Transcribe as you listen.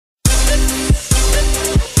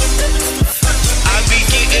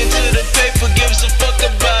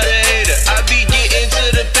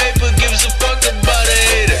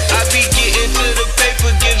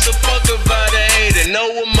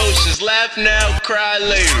now, cry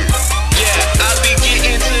later. Yeah, I be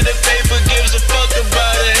getting to the paper, gives a fuck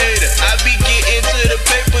about a hater. I be getting to the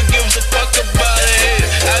paper, gives a fuck about a hater.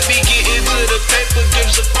 I be getting to the paper,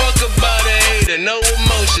 gives a fuck about a hater. No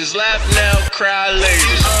emotions, laugh now, cry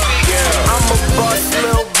later. I'm a boss,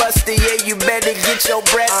 little buster, yeah, you better get your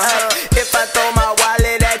breath up. If I throw my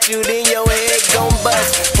wallet at you, then your head gon'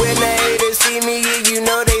 bust. When the haters see me, yeah, you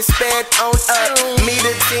know they sped on up. Me,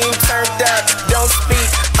 the team turned up, don't speak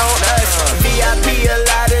on us. VIP, a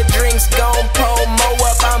lot of drinks, gon' pull mo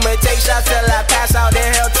up. I'ma take shots till I pass out in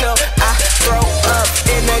hell till I throw up.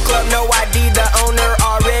 In the club, no ID, the owner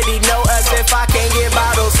already know us. If I can't get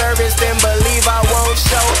bottle service, then believe I won't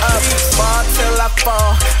show up. Fall till I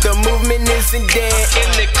fall, the movement isn't dead. In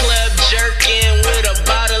the club, jerking with a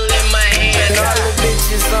bottle in my hand. And all the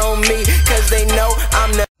bitches on me, cause they know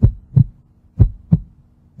I'm the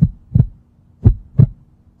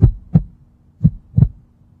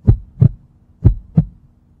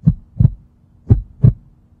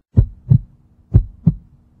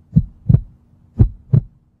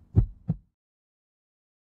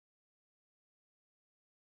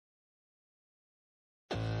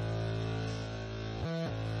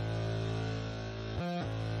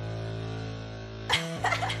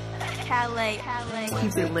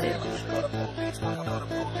Keep it lit.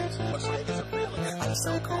 I'm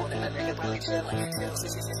so cold and a nigga probably chillin'.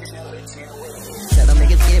 Tell them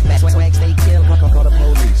niggas get back, swag stay kill. Call the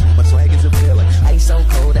police, my swag is a villain. Ice so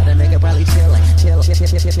cold that a nigga probably chillin'. Chill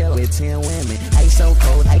with 10 women. Ice so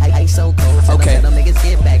cold, ice so cold. Okay. Tell them niggas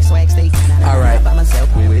get back, swag stay. Alright. By myself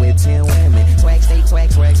with 10 women. Swag stay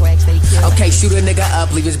kill. Okay, shoot a nigga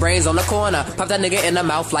up, leave his brains on the corner. Pop that nigga in the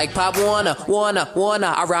mouth like Pop Warner.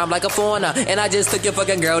 I rhyme like a foreigner. And I just took your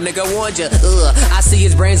fucking girl, nigga, warned ya. I see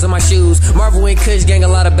his brains on my shoes. Marvel and Kush gang, a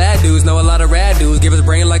lot of bad dudes. Know a lot of rad dudes. Give his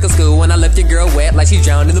brain like a school. When I left your girl wet like she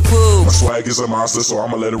drowned in the pool. My swag is a monster, so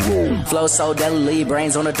I'ma let it roll. Flow so deadly,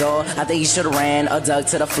 brains on the door. I think you should've ran or dug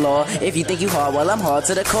to the floor. If you think you hard, well I'm hard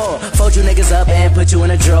to the core. Fold you niggas up and put you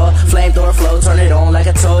in a drawer. Flamethrower flow, turn it on like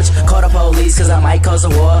a torch. Call the police cause I might cause a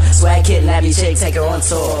war. Swag kidnap your chick, take her on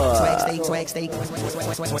tour. Swag stay. Tell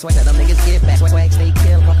them niggas get back. Swag stay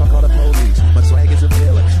kill. Call the police. My swag is a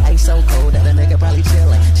villain. Ice so cold that a nigga probably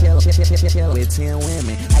chillin'. Chill with 10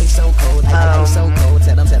 women. Ice so cold, ice so cold.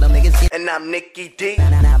 Tell them niggas get. And I'm Nicky D.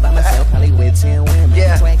 Nah, by myself, probably with 10 women.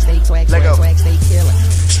 Yeah. Swag stay killin'.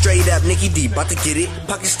 Straight up Nicky D, bout to get it.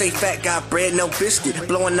 Pocket stay fat, got bread, no biscuit.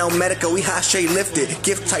 Blowing no medical, we hot straight lifted.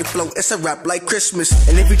 Gift type flow, it's a rap like Christmas.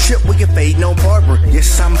 And if you trip, we can fade, no barber.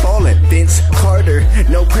 Yes, I'm ballin', Vince Carter.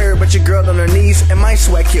 No prayer, but your girl on her knees. And my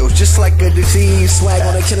swag kills just like a disease. Swag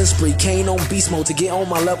on a killing spree, Kane on beast mode. To get on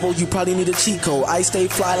my level, you probably need a cheat code. I stay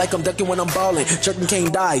fly like I'm ducking when I'm ballin'. Jerkin'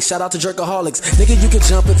 can't die, shout out to Jerkaholics. Nigga, you can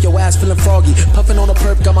jump if your ass feelin' froggy. Puffin' on a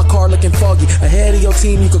perp, got my car looking foggy. Ahead of your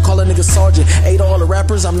team, you could call a nigga sergeant. Ate all the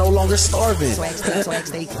rappers, I'm no longer starving. Swag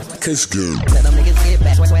stay. Cause good. Tell them niggas get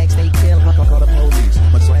back. Swag stay kill. Call the police.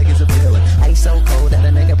 My swag is a villain. Ice so cold that a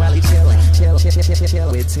nigga probably chillin'. Chill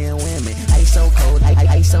with 10 women. Ice so cold,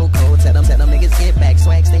 ice so cold. Tell them niggas get back.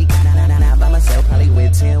 Swag stay. Nah, by myself, probably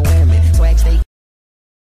with 10 women. Swag stay.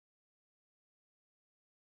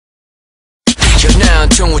 You're now in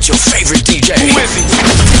tune with your favorite DJ.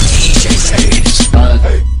 DJ Face.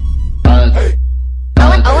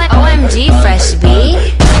 OMG, Fresh B.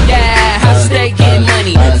 Yeah, I stay getting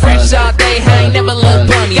money. Fresh all day, I ain't never look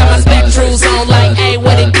bummy. Got my spectrals on like, hey,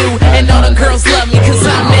 what it do? And all the girls love me cause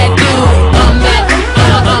I'm that dude. I'm that dude.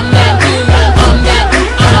 I'm that dude. I'm that dude.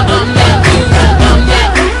 I'm that dude. I'm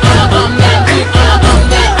that dude.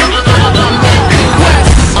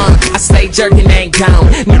 I stay jerking, ain't gone.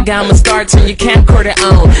 Nigga, I'ma start, turn your camcorder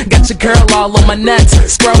on. Got your girl all on my nuts,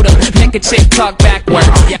 scrotum. Make a chick talk backwards.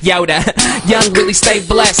 Yoda, young really stay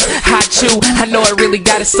blessed. Hot chew, I know it really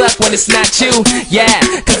gotta suck when it's not you. Yeah,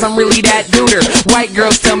 cause I'm really that duder. White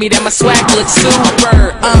girls tell me that my swag looks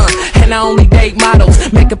super. And I only date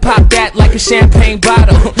models. Make her pop that like a champagne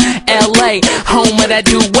bottle. LA, home of that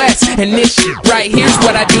due west. And this shit right here's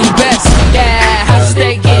what I do best. Yeah, I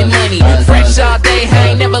stay getting money. Fresh all day,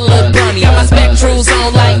 I ain't never look bunny. Got my spectrals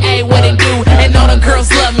on like, hey, what it do? And all the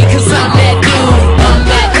girls love me cause I'm that dude. I'm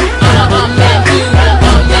that dude. I'm that dude.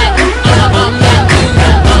 I'm that dude. I'm that dude.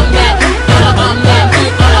 I'm that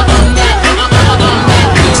dude. I'm that dude. I'm that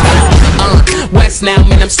dude. West now,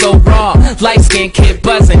 man, I'm so raw. Light skin kid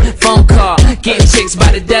buzzing. Phone call. Getting chicks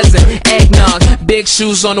by the dozen. Eggnog. big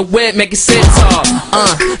shoes on the whip, make it sit tall.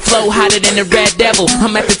 Flow hotter than the Red Devil.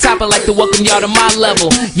 I'm at the top, I like to welcome y'all to my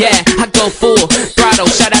level. Yeah, I go full throttle.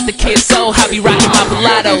 Shout out to Kid Soul, I be rocking my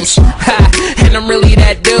Pilatos. And I'm really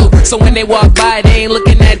that dude, so when they walk by, they ain't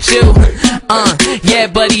looking at you.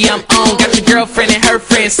 Yeah, buddy, I'm on. Got your girlfriend and her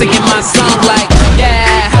friends singing my song like,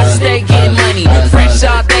 yeah, I stay getting money. Fresh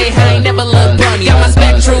all day, I ain't never look bummy. Got my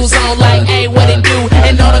spectrals on like, hey, what it do?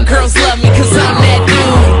 And all the girls love me, cause I'm that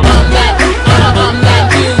dude. I'm that dude. I'm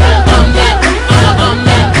that dude.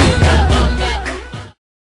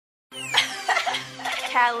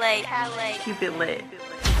 Calais, keep it lit.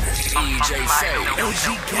 DJ Say, OG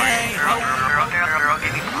gang,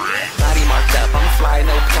 body marked up, I'm fly,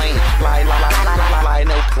 no plane. Fly,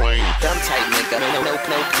 no plane. Dumb tight nigga, no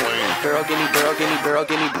plane. Girl, give me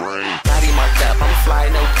brain. Body marked up, I'm fly,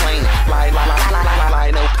 no plane. Fly,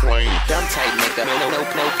 no plane. Dumb tight nigga, no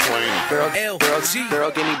plane.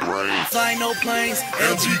 Girl, give me brain. fly no planes,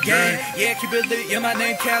 LG gang. Yeah, keep it lit, yeah, my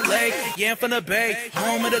name Calais. Yeah, I'm from the Bay,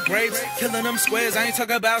 home of the grapes. Killing them squares, I ain't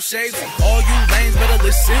talking about shapes. All you lanes better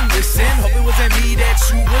listen. Hope it wasn't me that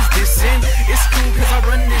you was dissing. It's cool cause I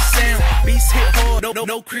run this sound. Beats hit hard,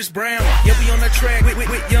 no Chris Brown. Yeah, we on the track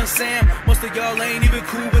with young Sam. Most of y'all ain't even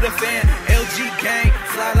cool with a fan. LG gang,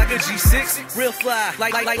 fly like a G6. Real fly,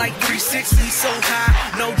 like 3-6. We so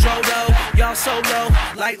high, no Drodo. Y'all so low,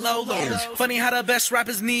 like Lolo. Funny how the best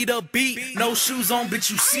rappers need a beat. No shoes on, but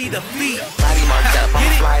you see the feet. Body marked up,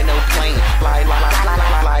 I'm fly, no plane.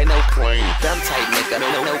 Fly, no plane. Dumb tight nigga, no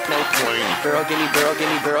plane. Girl, give me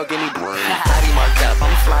brain. Body marked up,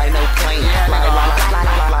 I'm fly, no plane.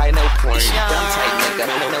 Fly, no plane. Dumb tight nigga,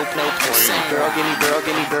 no plane.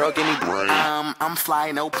 Girl, give me brain. I'm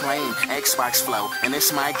fly, no plane. Xbox flow, and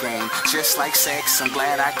it's my game. Just like sex, I'm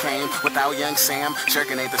glad I came. Without young Sam,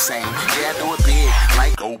 jerking ain't the same. Yeah, I do it big,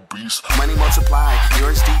 like obese. Money multiply,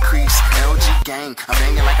 yours decrease. LG gang, I'm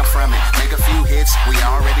banging like I'm from it. Make a few hits, we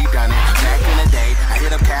already done it. Back in the day, I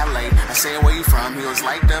hit up Calais. I said, where you from? He was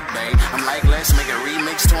like the Bay. I'm like, let's make a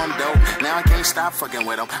remix to him dope. Now I can't stop fucking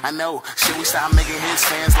with him. I know, should we stop making hits?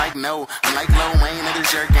 Fans like no. I'm like Lil Wayne, it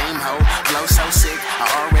is your game, ho. Flow so sick, I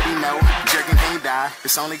already know. Jerking can't die,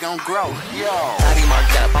 it's only gonna grow. Yo, body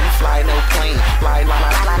marked up, I'm fly, no plane. Fly,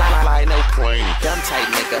 no plane. Dumb tight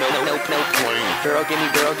nigga, no plane. Girl, give me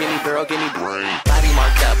brain. Body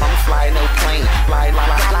marked up, I'm fly, no plane. Fly,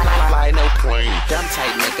 no plane. Dumb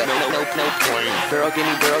tight nigga, no plane. Girl, give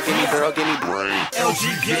me brain. LG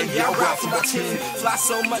gang, yeah, I rap for my team. Fly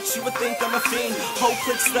so much you would think I'm a fiend. Whole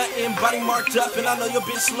click stunting, body marked up, and I know your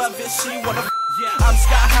bitch love it. She wanna. I'm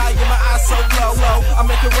sky high and my eyes so low. I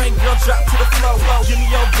make it rain, girl, drop to the flow. Give me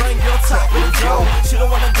your brain, girl, top of the dome. She don't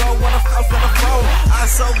wanna go, wanna out from the phone. I'm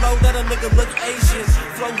so low that a nigga look Asian.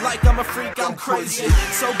 Flow like I'm a freak, I'm crazy.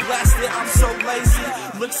 So blasted, I'm so lazy.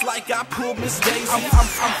 Looks like I pulled Miss Daisy.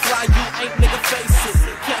 I'm fly, you ain't nigga face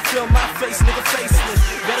it. Can't feel my face, nigga faceless.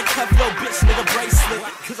 Better cuff your bitch, nigga bracelet.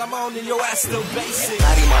 Cause I'm on and your ass still basic.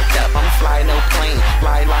 Body marked up, I'm fly, no plane.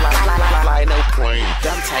 Fly, no plane.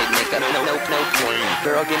 Dumb tight nigga, no plane.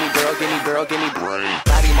 Girl, give me brain.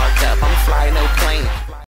 Body marked up, I'm fly, no plane.